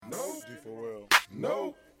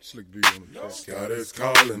Slick B on the track. God is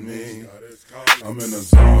calling me. I'm in the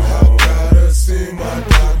zone. I gotta see my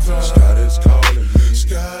doctor. Scott is calling me.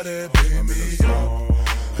 Scotty, baby. I'm in the zone.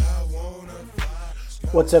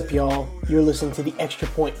 What's up, y'all? You're listening to the Extra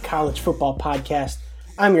Point College Football Podcast.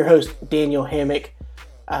 I'm your host, Daniel Hammock.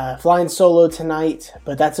 Flying solo tonight,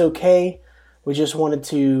 but that's okay. We just wanted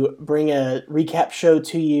to bring a recap show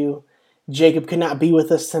to you. Jacob could not be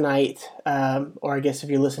with us tonight, or I guess if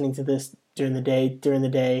you're listening to this during the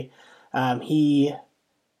day, he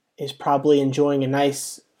is probably enjoying a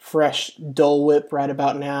nice, fresh Dole Whip right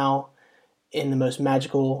about now in the most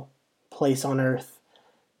magical place on earth,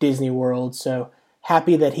 Disney World. So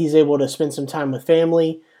happy that he's able to spend some time with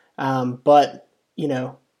family, but, you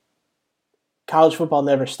know, college football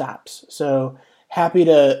never stops. So happy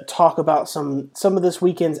to talk about some of this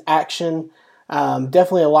weekend's action.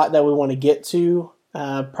 Definitely a lot that we want to get to.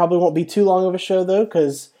 Probably won't be too long of a show, though,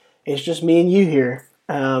 because it's just me and you here.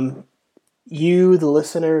 You, the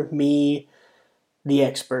listener, me, the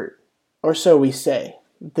expert, or so we say.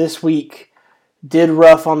 This week did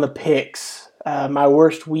rough on the picks. My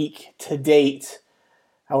worst week to date.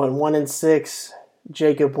 I went 1-6.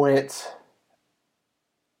 Jacob went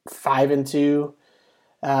 5-2.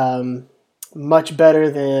 Much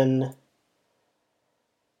better than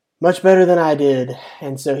I did,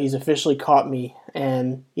 and so he's officially caught me.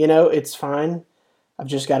 And you know, it's fine. I've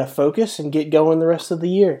just got to focus and get going the rest of the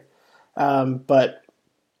year. But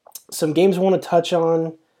some games I want to touch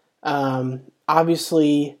on.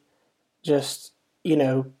 Obviously, just, you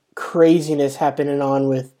know, craziness happening on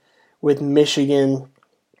with Michigan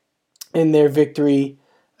in their victory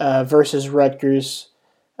versus Rutgers.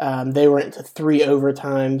 They went into 3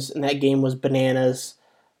 overtimes, and that game was bananas.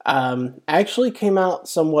 I actually came out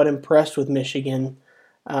somewhat impressed with Michigan.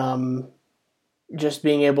 Just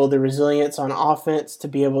being able, the resilience on offense to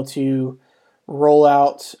be able to roll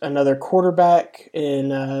out another quarterback in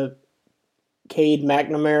Cade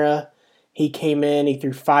McNamara. He came in, he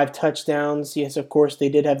threw 5 touchdowns. Yes, of course, they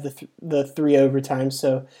did have the 3 overtimes,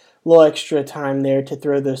 so a little extra time there to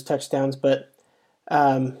throw those touchdowns, but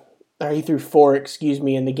or he threw 4,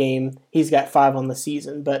 in the game. He's got 5 on the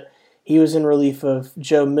season, but he was in relief of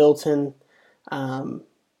Joe Milton.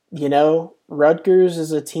 You know, Rutgers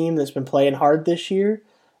is a team that's been playing hard this year,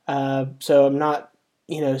 so I'm not,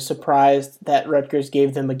 surprised that Rutgers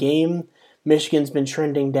gave them a game. Michigan's been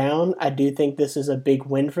trending down. I do think this is a big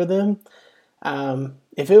win for them.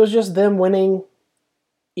 If it was just them winning,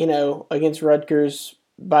 against Rutgers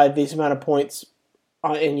by this amount of points,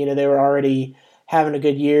 and, they were already having a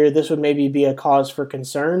good year, this would maybe be a cause for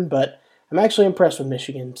concern, but I'm actually impressed with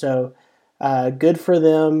Michigan. So good for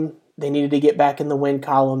them. They needed to get back in the win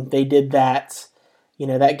column. They did that.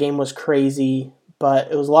 That game was crazy,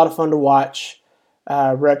 but it was a lot of fun to watch.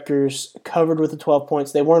 Rutgers covered with the 12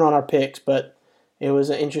 points. They weren't on our picks, but it was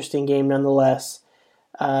an interesting game nonetheless.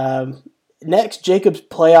 Next, Jacob's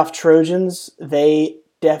playoff Trojans. They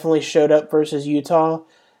definitely showed up versus Utah.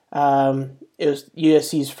 It was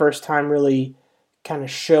USC's first time really kind of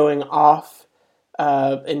showing off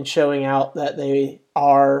and showing out that they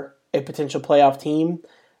are a potential playoff team.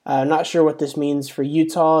 Not sure what this means for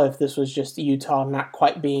Utah, if this was just Utah not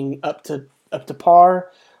quite being up to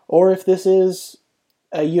par, or if this is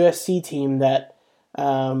a USC team that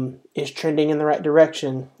is trending in the right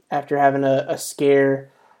direction after having a scare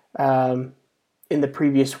in the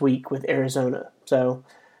previous week with Arizona. So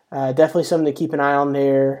definitely something to keep an eye on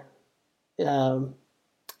there.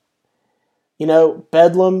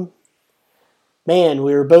 Bedlam, man,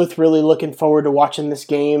 we were both really looking forward to watching this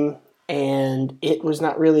game, and it was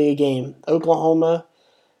not really a game. Oklahoma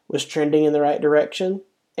was trending in the right direction,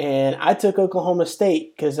 and I took Oklahoma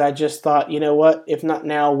State because I just thought, you know what, if not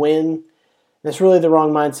now, when? That's really the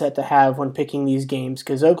wrong mindset to have when picking these games,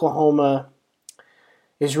 because Oklahoma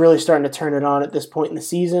is really starting to turn it on at this point in the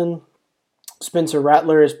season. Spencer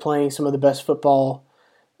Rattler is playing some of the best football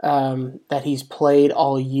that he's played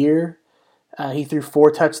all year. He threw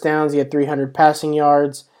 4 touchdowns. He had 300 passing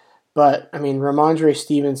yards. But, Ramondre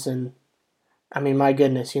Stevenson, my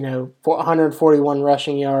goodness, 141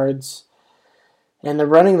 rushing yards. And the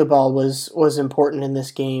running the ball was important in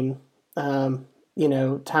this game. Time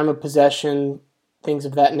of possession, things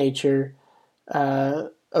of that nature.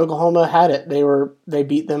 Oklahoma had it. They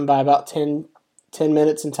beat them by about 10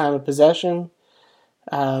 minutes in time of possession.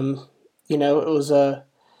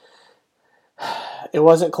 It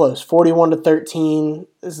wasn't close. 41-13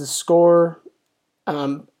 is the score.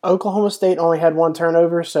 Oklahoma State only had 1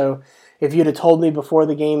 turnover, so if you'd have told me before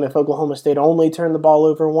the game if Oklahoma State only turned the ball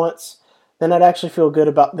over once, then I'd actually feel good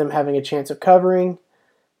about them having a chance of covering.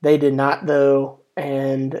 They did not, though,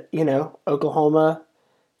 and, Oklahoma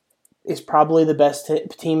is probably the best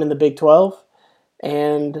team in the Big 12,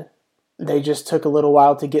 and they just took a little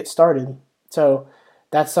while to get started. So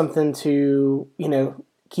that's something to,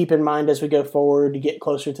 keep in mind as we go forward to get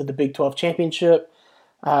closer to the Big 12 championship.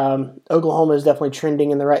 Oklahoma is definitely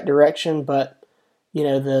trending in the right direction, but,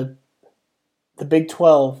 the Big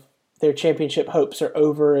 12, their championship hopes are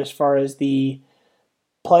over as far as the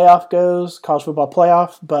playoff goes, college football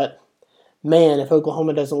playoff. But, man, if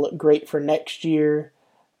Oklahoma doesn't look great for next year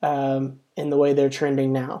in the way they're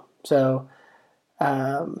trending now. So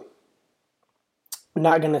I'm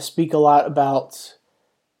not going to speak a lot about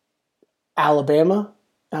Alabama.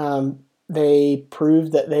 They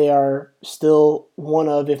proved that they are still one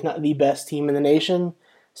of, if not the best team in the nation,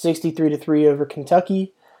 63-3 over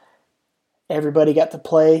Kentucky. Everybody got to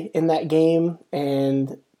play in that game,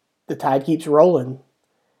 and the tide keeps rolling.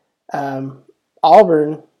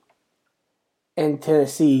 Auburn and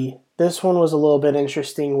Tennessee, this one was a little bit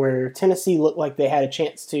interesting where Tennessee looked like they had a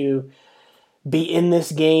chance to be in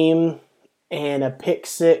this game, and a pick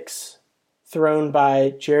six thrown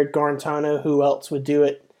by Jared Garantano. Who else would do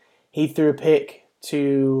it? He threw a pick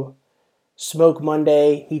to Smoke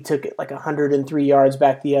Monday. He took it like 103 yards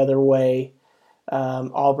back the other way.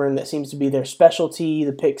 Auburn, that seems to be their specialty,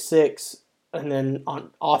 the pick six. And then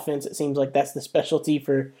on offense, it seems like that's the specialty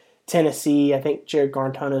for Tennessee. I think Jared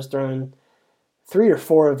Garantano's thrown 3 or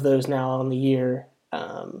 4 of those now on the year.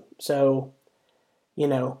 So,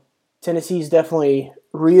 Tennessee's definitely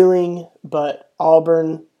reeling, but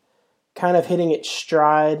Auburn kind of hitting its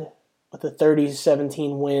stride with a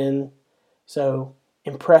 30-17 win. So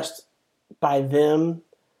impressed by them.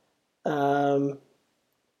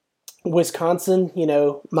 Wisconsin,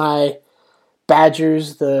 my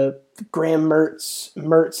Badgers, the Graham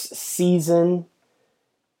Mertz season,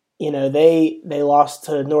 they lost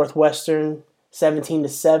to Northwestern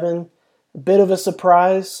 17-7. A bit of a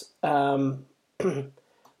surprise.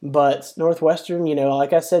 But Northwestern,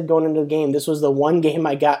 like I said going into the game, this was the one game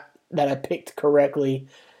I got that I picked correctly.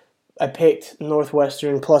 I picked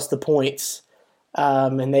Northwestern plus the points,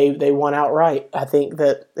 and they won outright. I think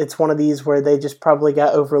that it's one of these where they just probably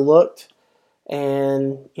got overlooked.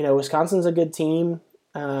 And, Wisconsin's a good team,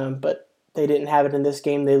 but they didn't have it in this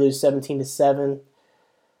game. They lose 17-7.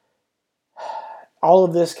 All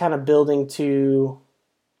of this kind of building to,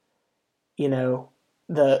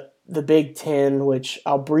 the Big Ten, which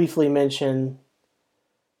I'll briefly mention.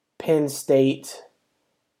 Penn State,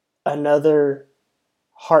 another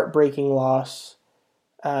heartbreaking loss,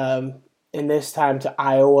 and this time to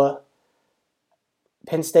Iowa.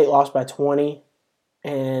 Penn State lost by 20,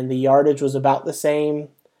 and the yardage was about the same,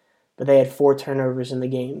 but they had 4 turnovers in the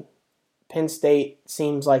game. Penn State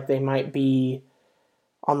seems like they might be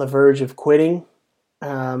on the verge of quitting.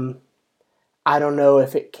 I don't know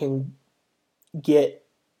if it can get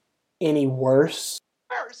any worse.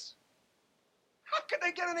 Worse? How could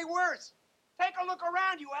they get any worse? Take a look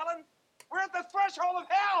around you, Ellen. We're at the threshold of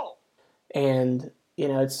hell. And,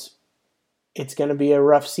 it's going to be a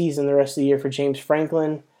rough season the rest of the year for James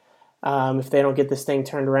Franklin. If they don't get this thing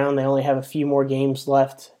turned around, they only have a few more games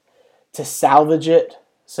left to salvage it.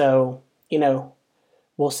 So,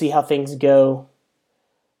 we'll see how things go.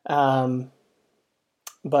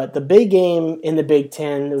 But the big game in the Big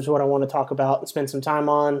Ten is what I want to talk about and spend some time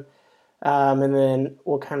on. And then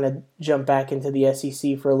we'll kind of jump back into the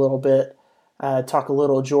SEC for a little bit, talk a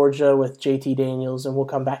little Georgia with JT Daniels, and we'll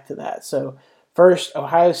come back to that. So first,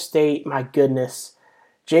 Ohio State, my goodness.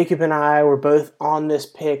 Jacob and I were both on this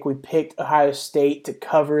pick. We picked Ohio State to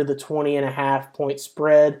cover the 20.5 point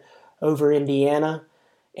spread over Indiana,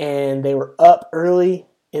 and they were up early.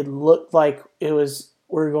 It looked like we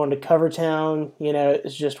were going to cover town.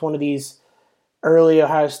 It's just one of these early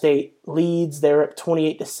Ohio State leads. They were up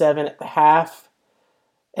 28-7 at the half,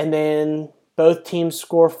 and then both teams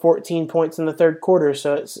score 14 points in the third quarter.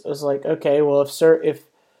 So it was like, okay, well,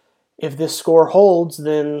 if this score holds,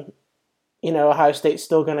 then Ohio State's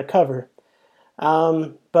still going to cover.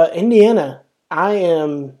 But Indiana, I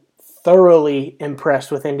am thoroughly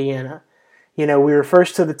impressed with Indiana. We were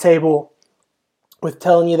first to the table with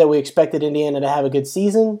telling you that we expected Indiana to have a good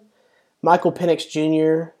season. Michael Penix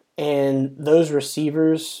Jr. and those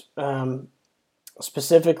receivers,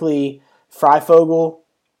 specifically Freifogel,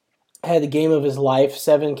 had the game of his life,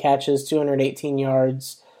 7 catches, 218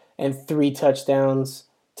 yards, and 3 touchdowns.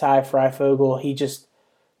 Ty Freifogel, he just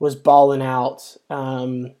was balling out.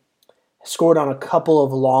 Scored on a couple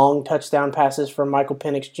of long touchdown passes from Michael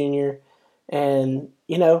Penix Jr. And,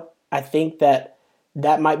 I think that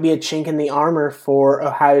might be a chink in the armor for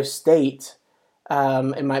Ohio State.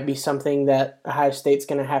 It might be something that Ohio State's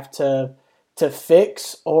going to have to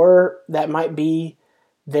fix, or that might be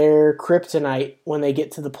their kryptonite when they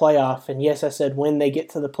get to the playoff. And yes, I said when they get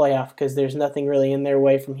to the playoff because there's nothing really in their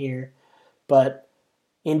way from here. But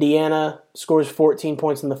Indiana scores 14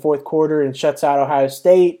 points in the fourth quarter and shuts out Ohio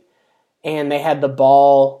State. And they had the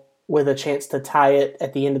ball with a chance to tie it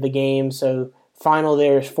at the end of the game. So final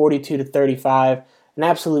there is 42-35. An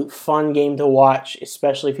absolute fun game to watch,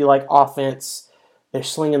 especially if you like offense. They're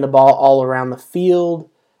slinging the ball all around the field.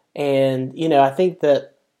 And, I think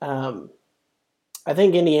that I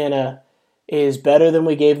think Indiana is better than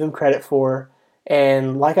we gave them credit for.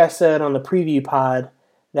 And like I said on the preview pod,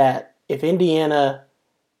 that if Indiana,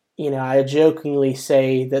 I jokingly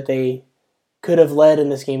say that they could have led in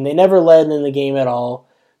this game. They never led in the game at all.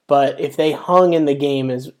 But if they hung in the game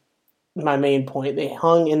is my main point. They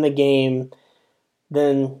hung in the game,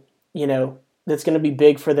 then, that's going to be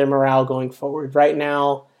big for their morale going forward. Right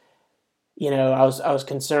now, I was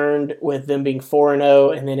concerned with them being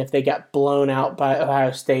 4-0, and then if they got blown out by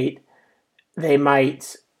Ohio State, they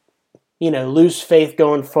might, lose faith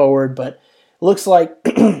going forward. But it looks like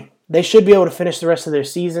they should be able to finish the rest of their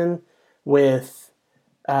season with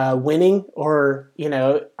winning, or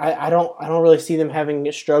I don't really see them having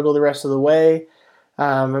to struggle the rest of the way.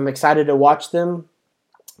 I'm excited to watch them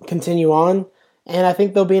continue on, and I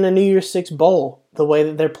think they'll be in a New Year's Six bowl the way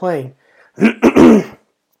that they're playing.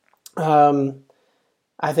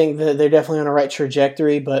 I think that they're definitely on a right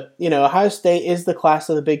trajectory, but Ohio State is the class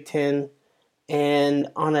of the Big Ten, and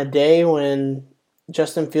on a day when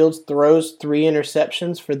Justin Fields throws 3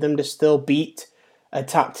 interceptions for them to still beat a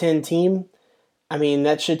top 10 team,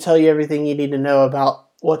 that should tell you everything you need to know about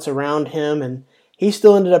what's around him, and he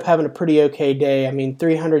still ended up having a pretty okay day.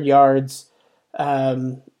 300 yards,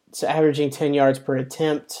 so averaging 10 yards per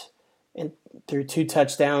attempt, and threw 2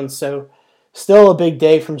 touchdowns, so still a big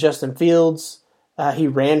day from Justin Fields. He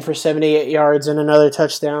ran for 78 yards and another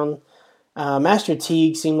touchdown. Master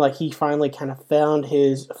Teague seemed like he finally kind of found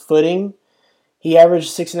his footing. He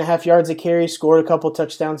averaged 6.5 yards a carry, scored a couple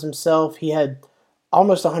touchdowns himself. He had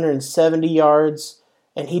almost 170 yards,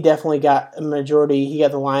 and he definitely got a majority. He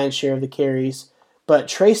got the lion's share of the carries. But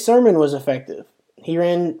Trey Sermon was effective. He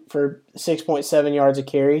ran for 6.7 yards a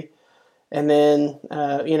carry. And then,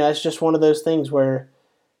 it's just one of those things where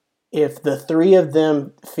if the 3 of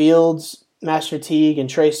them, Fields, Master Teague, and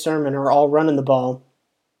Trey Sermon, are all running the ball,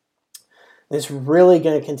 it's really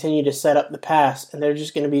going to continue to set up the pass, and they're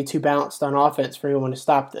just going to be too balanced on offense for anyone to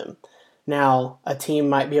stop them. Now, a team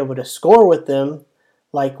might be able to score with them,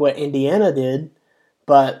 like what Indiana did,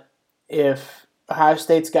 but if Ohio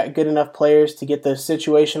State's got good enough players to get those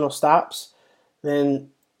situational stops, then,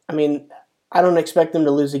 I don't expect them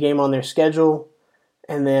to lose a game on their schedule,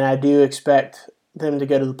 and then I do expect them to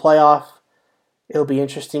go to the playoff. It'll be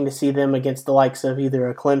interesting to see them against the likes of either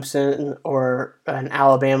a Clemson or an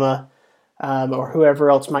Alabama, or whoever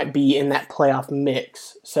else might be in that playoff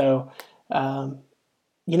mix. So,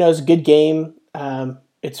 it's a good game.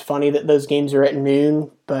 It's funny that those games are at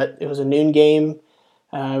noon, but it was a noon game.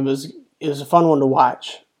 It was a fun one to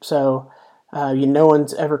watch. So, no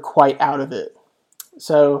one's ever quite out of it.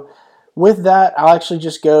 So, with that, I'll actually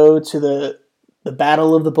just go to the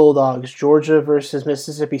Battle of the Bulldogs, Georgia versus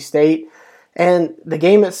Mississippi State. And the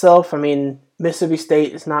game itself, Mississippi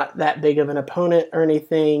State is not that big of an opponent or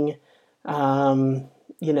anything.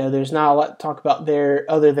 There's not a lot to talk about there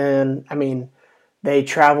other than, they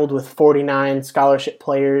traveled with 49 scholarship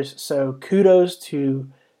players. So kudos to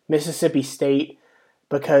Mississippi State,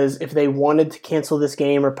 because if they wanted to cancel this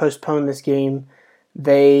game or postpone this game,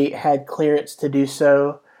 they had clearance to do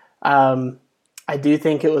so. I do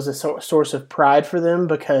think it was a source of pride for them,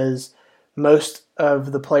 because most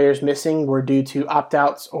of the players missing were due to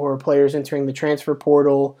opt-outs or players entering the transfer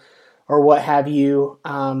portal or what have you.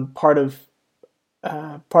 Part of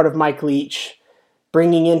Mike Leach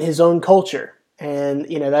bringing in his own culture, and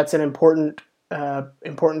that's an important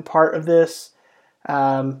part of this.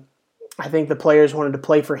 I think the players wanted to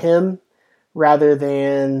play for him rather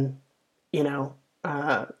than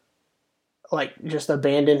just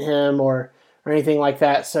abandon him or anything like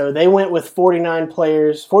that. So they went with 49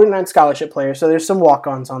 scholarship players. So there's some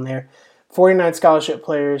walk-ons on there. 49 scholarship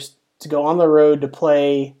players to go on the road to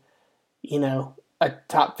play, a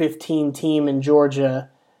top 15 team in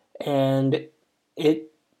Georgia. And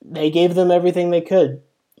they gave them everything they could.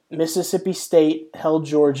 Mississippi State held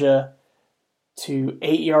Georgia to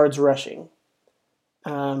 8 yards rushing.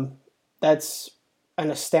 That's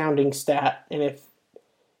an astounding stat. And if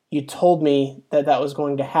you told me that was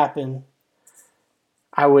going to happen,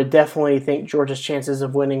 I would definitely think Georgia's chances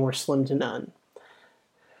of winning were slim to none.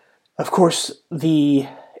 Of course, the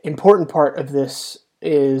important part of this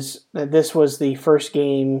is that this was the first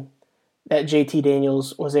game that JT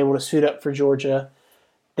Daniels was able to suit up for Georgia.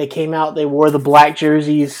 They came out, they wore the black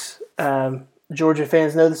jerseys. Georgia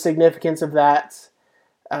fans know the significance of that,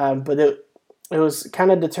 but it was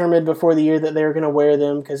kind of determined before the year that they were going to wear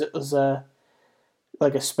them because it was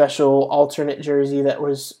like a special alternate jersey that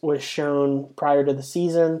was shown prior to the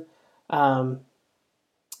season. Well,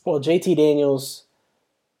 JT Daniels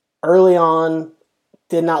early on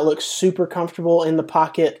did not look super comfortable in the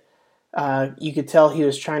pocket. You could tell he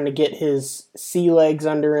was trying to get his sea legs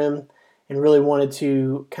under him and really wanted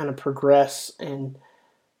to kind of progress. And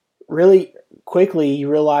really quickly, you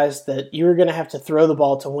realized that you were going to have to throw the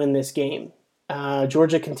ball to win this game.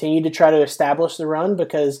 Georgia continued to try to establish the run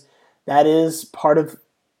because that is part of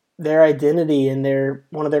their identity and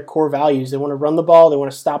one of their core values. They want to run the ball. They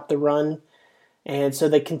want to stop the run. And so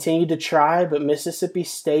they continued to try, but Mississippi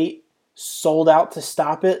State sold out to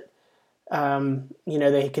stop it.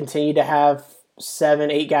 They continued to have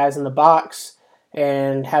 7-8 guys in the box,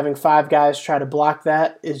 and having 5 guys try to block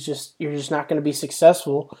that you're just not going to be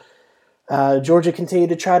successful. Georgia continued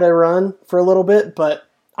to try to run for a little bit, but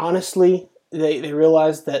honestly, they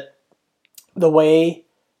realized that the way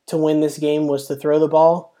to win this game was to throw the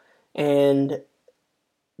ball, and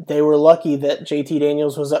they were lucky that JT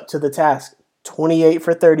Daniels was up to the task. 28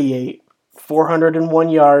 for 38, 401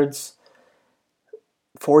 yards,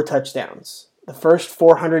 4 touchdowns. The first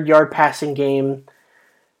 400-yard passing game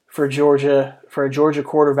for Georgia, for a Georgia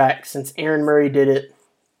quarterback, since Aaron Murray did it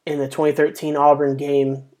in the 2013 Auburn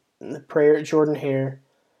game, in the prayer at Jordan-Hare,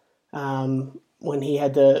 when he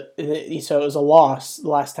had to, so it was a loss the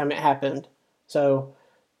last time it happened. So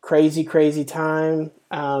crazy, crazy time.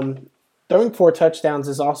 Throwing 4 touchdowns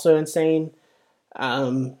is also insane.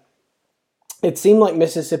 It seemed like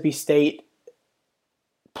Mississippi State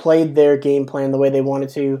played their game plan the way they wanted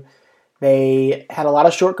to. They had a lot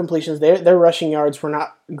of short completions. Their rushing yards were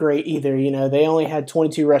not great either. They only had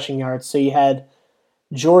 22 rushing yards. So you had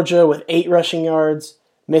Georgia with 8 rushing yards,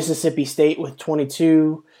 Mississippi State with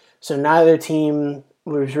 22. So neither team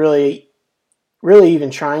was really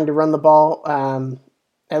even trying to run the ball.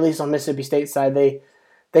 At least on Mississippi State's side,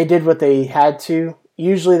 they did what they had to.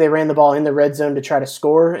 Usually they ran the ball in the red zone to try to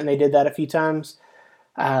score, and they did that a few times.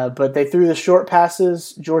 But they threw the short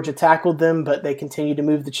passes. Georgia tackled them, but they continued to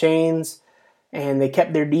move the chains, and they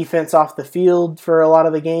kept their defense off the field for a lot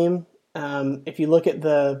of the game. If you look at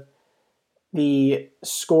the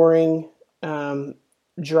scoring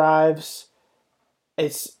drives,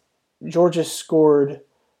 it's Georgia scored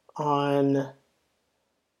on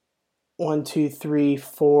 1, 2, 3,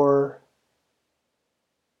 4,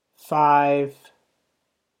 5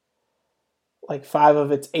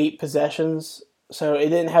 of its 8 possessions. So it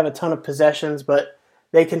didn't have a ton of possessions, but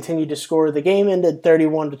they continued to score. The game ended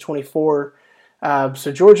 31-24.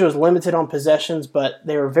 So Georgia was limited on possessions, but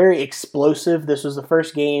they were very explosive. This was the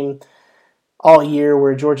first game all year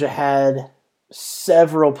where Georgia had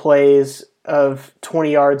several plays of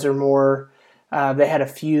 20 yards or more. They had a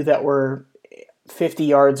few that were 50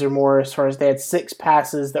 yards or more, as far as they had 6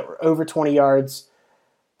 passes that were over 20 yards.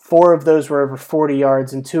 4 of those were over 40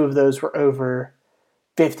 yards, and 2 of those were over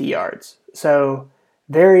 50 yards. So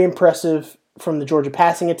very impressive from the Georgia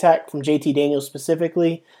passing attack, from JT Daniels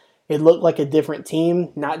specifically. It looked like a different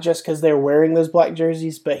team, not just because they were wearing those black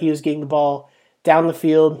jerseys, but he was getting the ball down the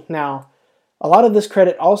field. Now, a lot of this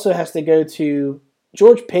credit also has to go to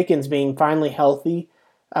George Pickens being finally healthy.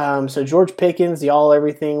 So George Pickens, the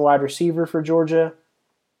all-everything wide receiver for Georgia,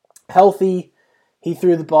 healthy. He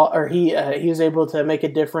threw the ball, or he was able to make a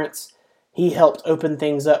difference. He helped open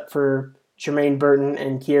things up for Jermaine Burton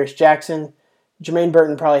and Kearis Jackson. Jermaine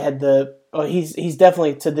Burton probably had he's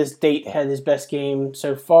definitely to this date had his best game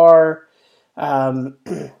so far. And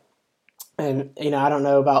I don't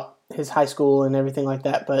know about his high school and everything like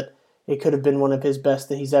that, but it could have been one of his best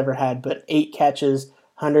that he's ever had. But 8 catches,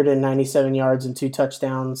 197 yards, and 2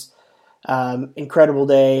 touchdowns. Incredible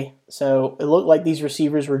day. So it looked like these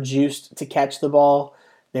receivers were juiced to catch the ball.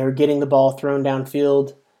 They were getting the ball thrown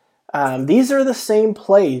downfield. These are the same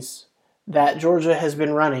plays that Georgia has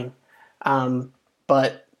been running,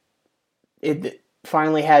 but it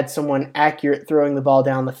finally had someone accurate throwing the ball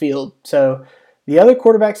down the field. So the other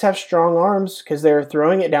quarterbacks have strong arms because they were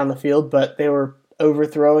throwing it down the field, but they were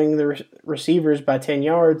overthrowing the receivers by 10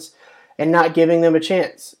 yards and not giving them a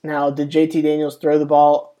chance. Now, did JT Daniels throw the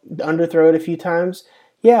ball, underthrow it a few times?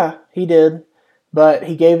 Yeah, he did. But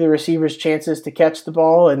he gave the receivers chances to catch the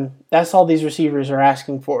ball, and that's all these receivers are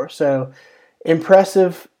asking for. So,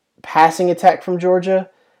 impressive passing attack from Georgia.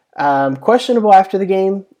 Questionable after the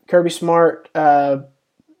game. Kirby Smart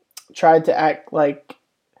tried to act like,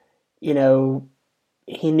 he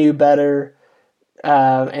knew better.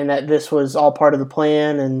 and that this was all part of the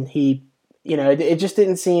plan. And he, it just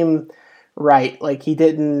didn't seem right. Like it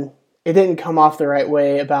didn't come off the right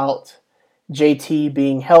way about JT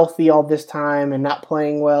being healthy all this time and not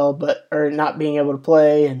playing well, or not being able to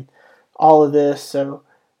play and all of this. So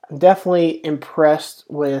I'm definitely impressed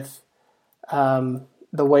with the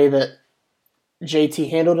way that JT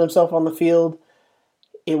handled himself on the field.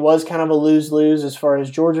 It was kind of a lose-lose as far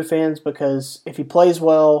as Georgia fans, because if he plays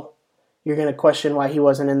well, you're going to question why he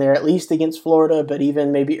wasn't in there, at least against Florida, but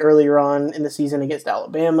even maybe earlier on in the season against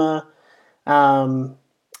Alabama. And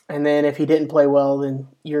then if he didn't play well, then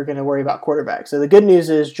you're going to worry about quarterback. So the good news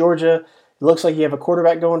is Georgia, it looks like you have a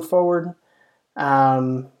quarterback going forward.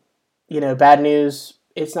 Bad news,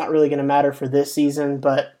 it's not really going to matter for this season,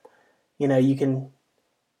 but, you can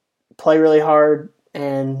play really hard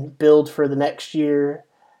and build for the next year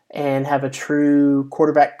and have a true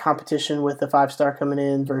quarterback competition with the 5-star coming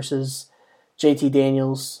in versus JT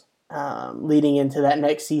Daniels leading into that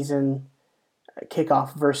next season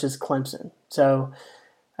kickoff versus Clemson. So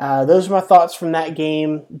those are my thoughts from that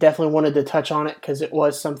game. Definitely wanted to touch on it because it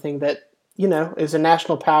was something that, is a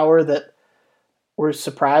national power that we're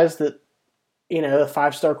surprised that, a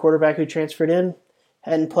 5-star quarterback who transferred in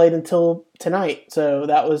hadn't played until tonight. So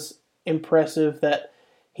that was impressive that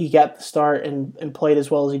he got the start and played as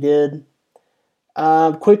well as he did.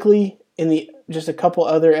 Quickly, in just a couple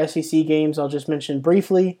other SEC games I'll just mention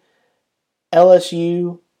briefly.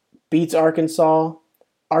 LSU beats Arkansas.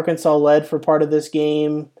 Arkansas led for part of this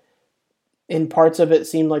game. In parts of it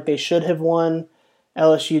seemed like they should have won.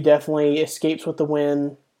 LSU definitely escapes with the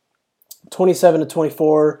win.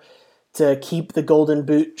 27-24 to keep the Golden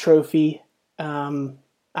Boot trophy.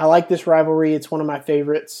 I like this rivalry. It's one of my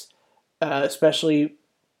favorites, especially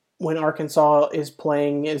when Arkansas is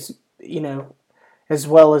playing as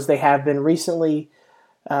well as they have been recently,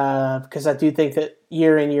 because I do think that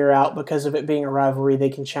year in, year out, because of it being a rivalry, they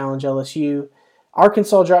can challenge LSU.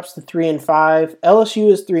 Arkansas drops to 3-5.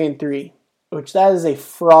 LSU is 3-3, which that is a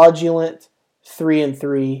fraudulent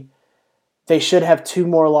 3-3. They should have 2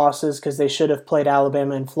 more losses because they should have played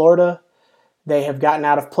Alabama and Florida. They have gotten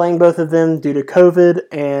out of playing both of them due to COVID,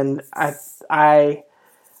 and I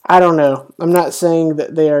don't know. I'm not saying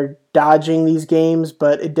that they are dodging these games,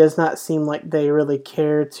 but it does not seem like they really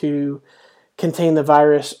care to contain the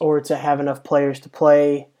virus or to have enough players to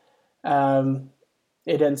play.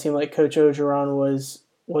 It doesn't seem like Coach Orgeron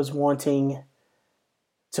was wanting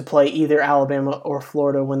to play either Alabama or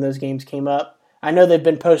Florida when those games came up. I know they've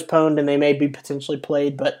been postponed and they may be potentially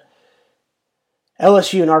played, but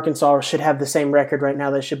LSU and Arkansas should have the same record right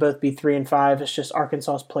now. They should both be 3-5. It's just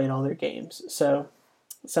Arkansas's played all their games. So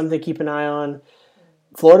something to keep an eye on.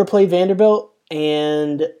 Florida played Vanderbilt,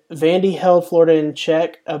 and Vandy held Florida in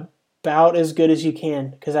check about as good as you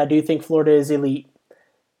can, because I do think Florida is elite.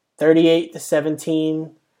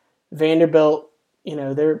 38-17. Vanderbilt,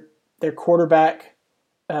 their quarterback,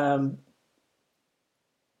 Ken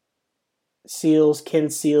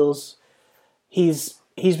Seals, he's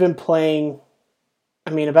been playing,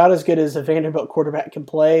 about as good as a Vanderbilt quarterback can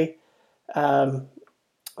play. So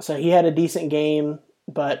he had a decent game,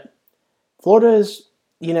 but Florida is,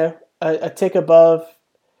 a tick above,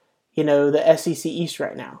 the SEC East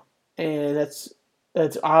right now. And that's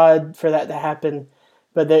odd for that to happen.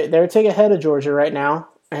 But they're a tick ahead of Georgia right now.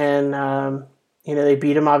 And, they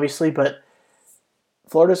beat them, obviously, but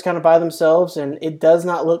Florida's kind of by themselves, and it does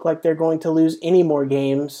not look like they're going to lose any more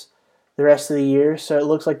games the rest of the year. So it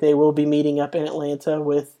looks like they will be meeting up in Atlanta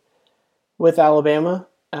with Alabama.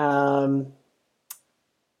 Final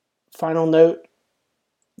note,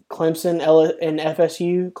 Clemson and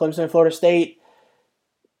FSU, Clemson and Florida State,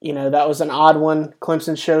 that was an odd one.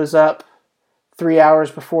 Clemson shows up 3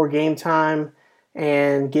 hours before game time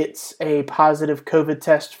and gets a positive COVID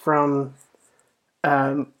test from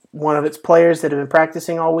one of its players that had been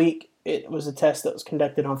practicing all week. It was a test that was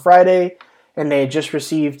conducted on Friday, and they had just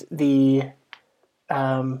received the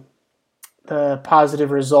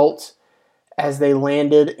positive results as they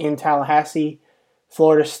landed in Tallahassee.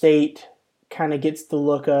 Florida State kind of gets the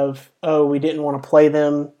look of, we didn't want to play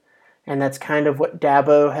them, and that's kind of what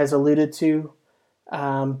Dabo has alluded to.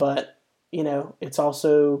 But, it's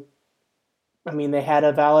also, they had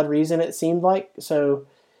a valid reason, it seemed like. So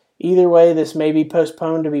either way, this may be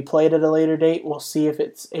postponed to be played at a later date. We'll see if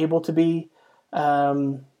it's able to be.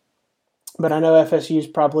 But I know FSU is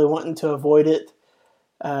probably wanting to avoid it.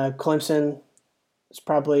 Clemson is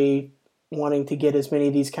probably wanting to get as many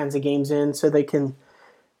of these kinds of games in so they can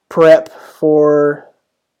prep for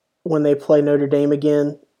when they play Notre Dame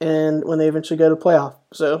again and when they eventually go to playoff.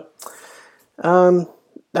 So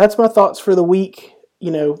that's my thoughts for the week.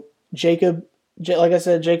 Jacob like I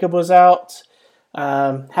said, Jacob was out.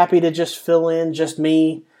 Happy to just fill in, just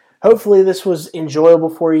me. Hopefully this was enjoyable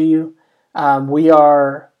for you. We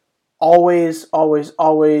are always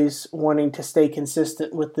wanting to stay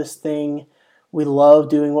consistent with this thing. We love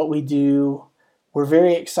doing what we do. We're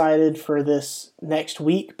very excited for this next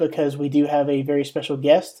week because we do have a very special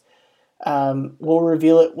guest. We'll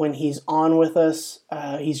reveal it when he's on with us.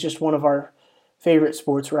 He's just one of our favorite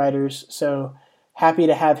sports writers, so happy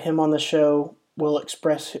to have him on the show. We'll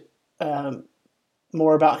express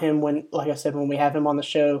more about him when we have him on the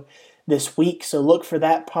show this week. So look for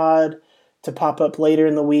that pod to pop up later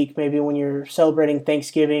in the week, maybe when you're celebrating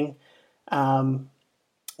Thanksgiving. We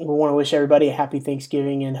want to wish everybody a happy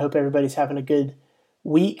Thanksgiving and hope everybody's having a good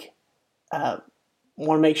week. Want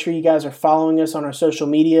to make sure you guys are following us on our social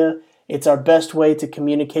media. It's our best way to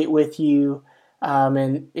communicate with you.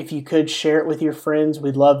 And if you could share it with your friends,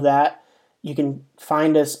 we'd love that. You can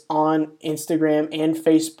find us on Instagram and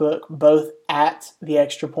Facebook, both at The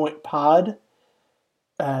Extra Point Pod.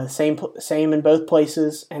 Same in both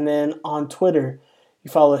places. And then on Twitter, you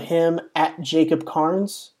follow him at Jacob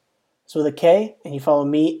Carnes, so with a K, and you follow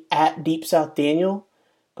me at Deep South Daniel.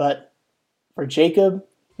 But for Jacob,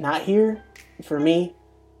 not here. For me,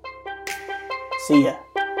 see ya.